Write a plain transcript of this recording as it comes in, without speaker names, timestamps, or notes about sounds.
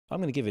I'm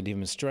going to give a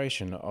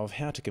demonstration of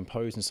how to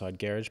compose inside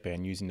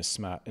Garageband using the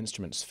Smart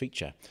Instruments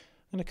feature.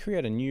 I'm going to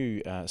create a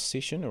new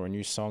session or a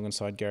new song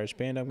inside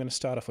Garageband. I'm going to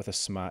start off with a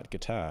smart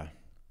guitar.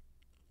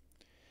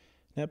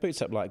 Now it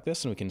boots up like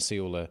this, and we can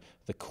see all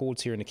the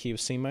chords here in the key of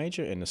C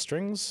major and the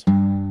strings.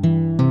 That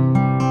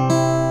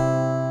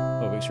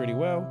works really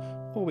well.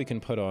 Or we can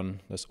put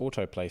on this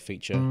autoplay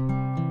feature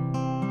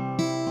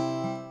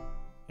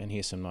and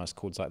hear some nice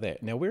chords like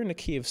that. Now we're in the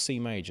key of C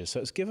major,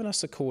 so it's given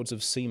us the chords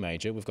of C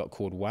major. We've got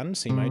chord 1,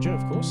 C major,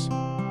 of course.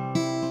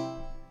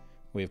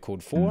 We have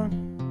chord 4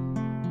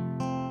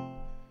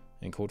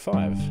 and chord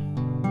 5,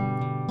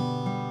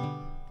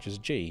 which is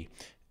G.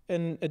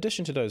 In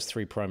addition to those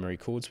 3 primary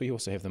chords, we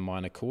also have the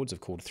minor chords of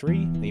chord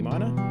 3, E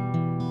minor.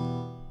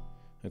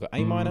 We've got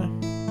A minor,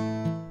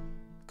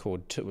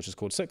 chord 2, which is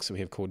chord 6, so we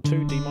have chord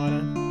 2, D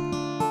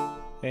minor,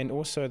 and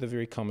also the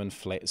very common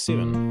flat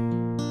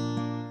 7,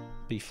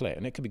 B flat,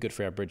 and that could be good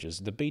for our bridges.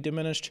 The B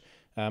diminished,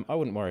 I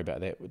wouldn't worry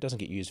about that. It doesn't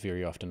get used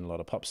very often in a lot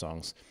of pop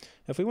songs.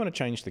 If we want to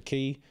change the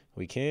key,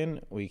 we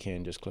can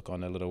just click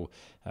on a little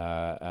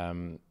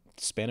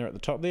spanner at the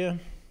top there,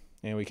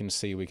 and we can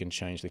see we can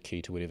change the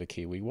key to whatever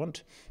key we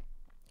want.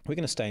 We're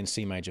going to stay in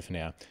C major for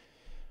now.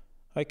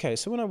 Okay,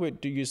 so when I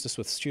do use this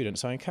with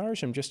students, I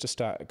encourage them just to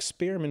start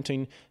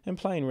experimenting and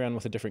playing around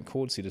with a different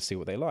chord set to see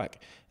what they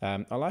like.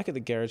 I like it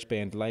that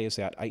GarageBand layers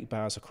out 8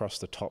 bars across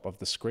the top of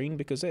the screen,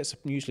 because that's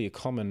usually a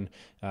common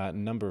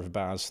number of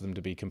bars for them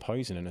to be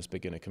composing in as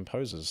beginner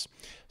composers.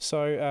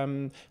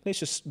 So let's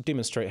just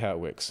demonstrate how it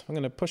works. I'm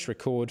going to push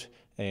record,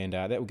 and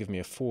that will give me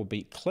a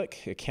 4-beat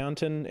click, a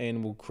count in,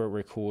 and we'll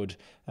record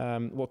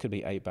what could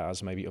be 8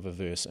 bars maybe of a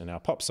verse in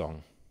our pop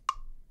song.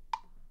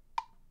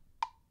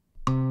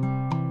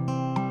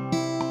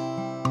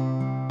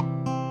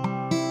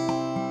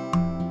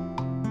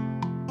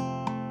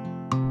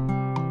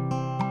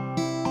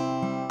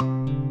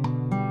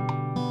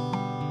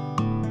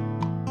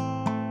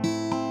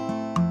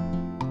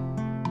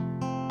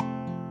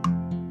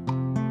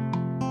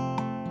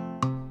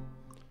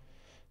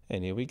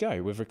 And here we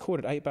go. We've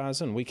recorded 8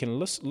 bars in. We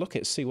can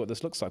see what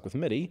this looks like with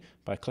MIDI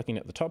by clicking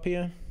at the top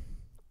here.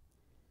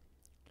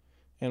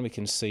 And we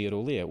can see it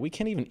all there. We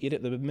can even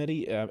edit the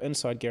MIDI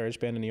inside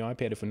GarageBand in the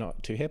iPad if we're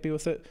not too happy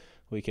with it.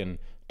 We can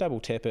double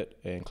tap it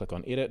and click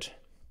on edit.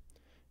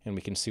 And we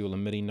can see all the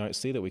MIDI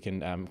notes there that we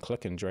can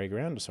click and drag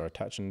around,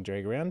 touch and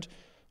drag around.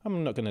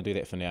 I'm not going to do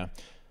that for now.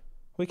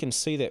 We can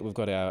see that we've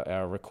got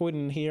our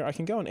recording here. I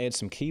can go and add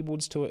some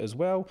keyboards to it as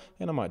well,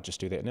 and I might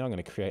just do that now. I'm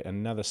going to create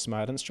another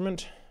smart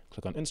instrument.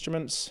 Click on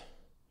Instruments.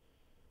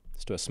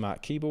 Let's do a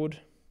smart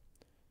keyboard.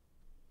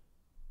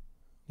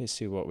 Let's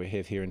see what we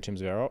have here in terms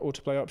of our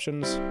autoplay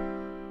options.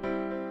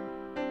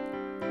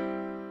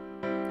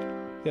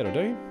 That'll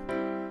do.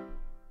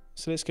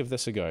 So let's give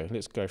this a go.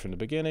 Let's go from the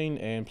beginning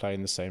and play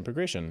in the same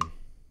progression.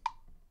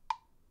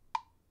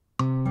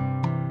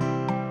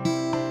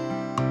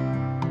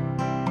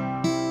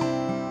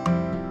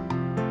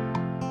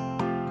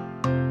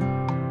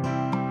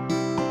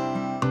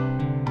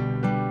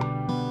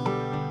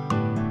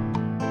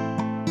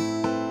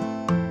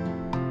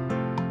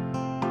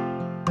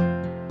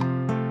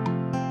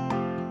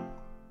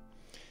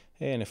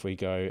 And if we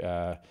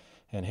go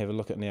and have a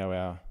look at now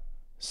our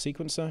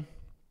sequencer,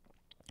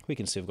 we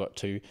can see we've got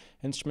 2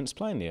 instruments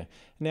playing there.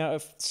 Now,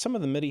 if some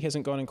of the MIDI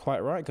hasn't gone in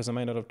quite right, because I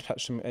may not have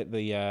touched them at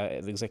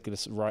exactly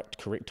this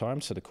correct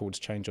time, so the chords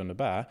change on the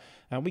bar,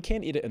 we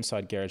can edit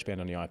inside GarageBand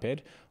on the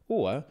iPad,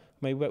 or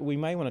we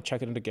may want to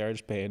chuck it into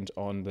GarageBand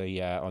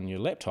on your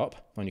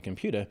laptop, on your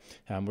computer,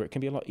 where it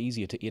can be a lot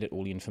easier to edit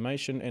all the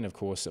information, and of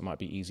course it might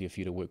be easier for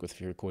you to work with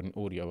if you're recording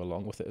audio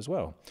along with it as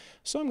well.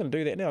 So I'm going to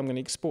do that now. I'm going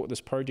to export this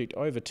project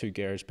over to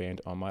GarageBand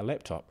on my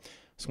laptop.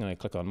 So I'm going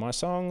to click on My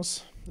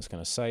Songs. It's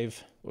going to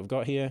save what we've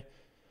got here.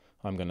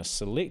 I'm going to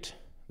select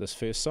this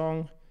first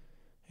song,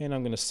 and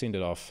I'm going to send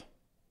it off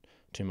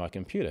to my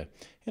computer.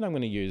 And I'm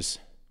going to use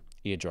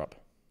AirDrop.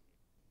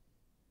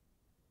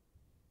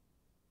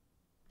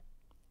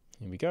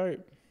 Here we go.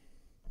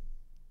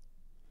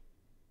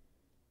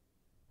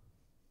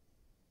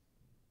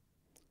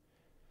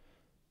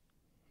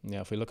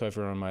 Now if we look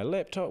over on my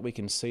laptop, we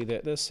can see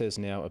that this has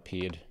now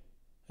appeared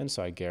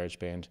inside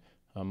GarageBand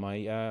on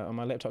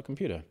my laptop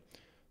computer.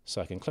 So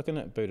I can click on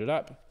it, boot it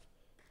up,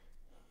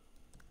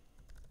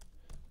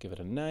 give it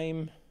a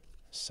name,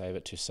 save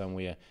it to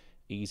somewhere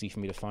easy for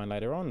me to find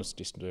later on. Let's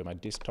just do my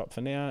desktop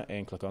for now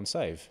and click on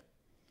Save.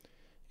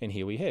 And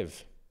here we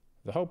have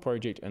the whole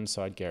project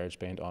inside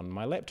GarageBand on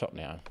my laptop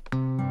now.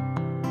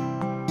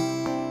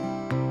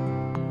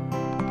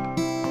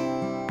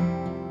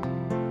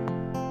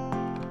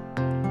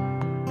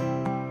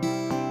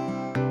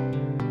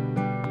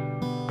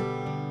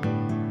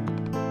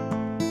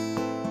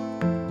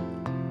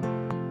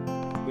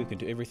 We can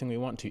do everything we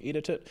want to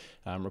edit it,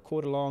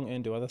 record along,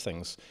 and do other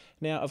things.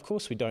 Now, of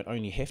course, we don't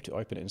only have to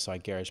open it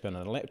inside GarageBand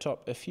on a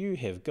laptop. If you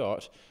have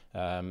got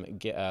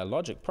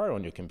Logic Pro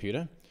on your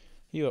computer,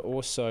 you are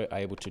also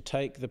able to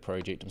take the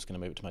project. I'm just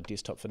going to move it to my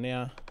desktop for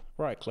now.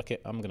 Right click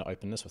it. I'm going to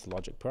open this with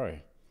Logic Pro.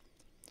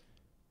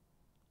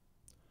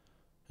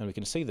 And we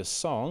can see the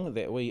song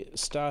that we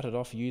started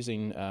off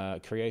using,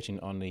 creating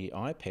on the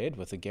iPad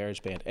with the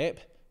Garageband app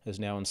is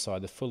now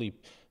inside the fully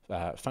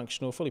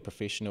functional, fully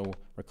professional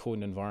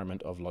recording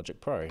environment of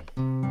Logic Pro.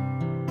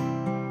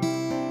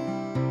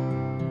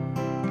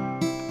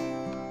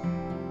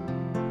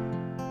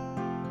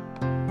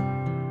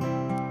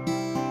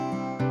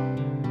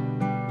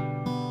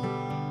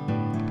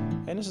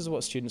 And this is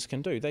what students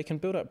can do. They can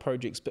build up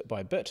projects bit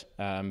by bit,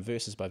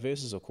 verses by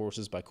verses or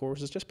choruses by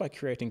choruses, just by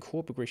creating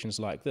chord progressions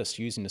like this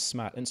using the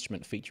Smart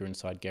Instrument feature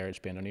inside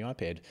GarageBand on the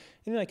iPad.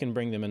 And then they can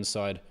bring them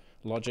inside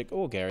Logic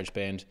or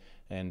GarageBand,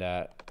 and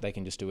they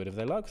can just do whatever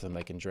they like with them.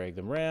 They can drag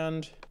them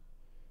around,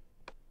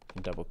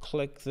 double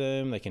click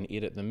them, they can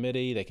edit the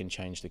MIDI, they can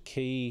change the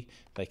key,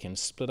 they can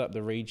split up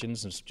the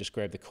regions and just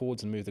grab the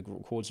chords and move the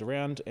chords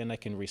around, and they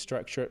can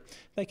restructure it.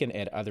 They can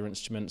add other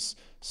instruments,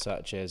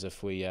 such as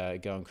if we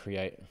go and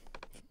create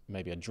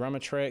maybe a drummer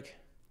track.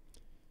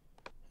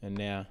 And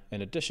now,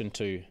 in addition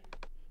to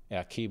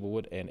our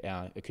keyboard and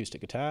our acoustic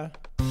guitar,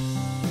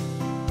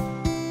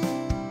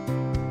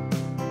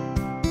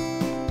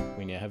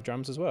 we now have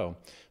drums as well.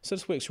 So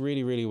this works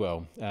really, really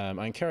well.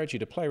 I encourage you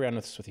to play around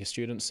with this with your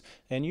students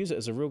and use it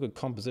as a real good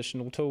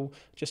compositional tool,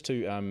 just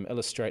to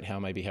illustrate how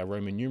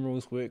Roman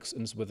numerals works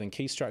within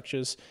key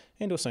structures,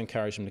 and also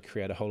encourage them to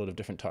create a whole lot of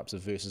different types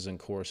of verses and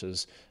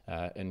choruses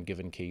in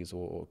given keys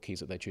or keys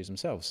that they choose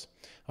themselves.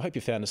 I hope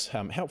you found this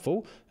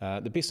helpful.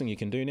 The best thing you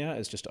can do now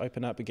is just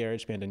open up a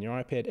GarageBand on your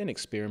iPad and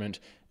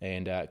experiment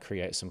and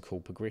create some cool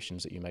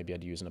progressions that you may be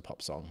able to use in a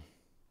pop song.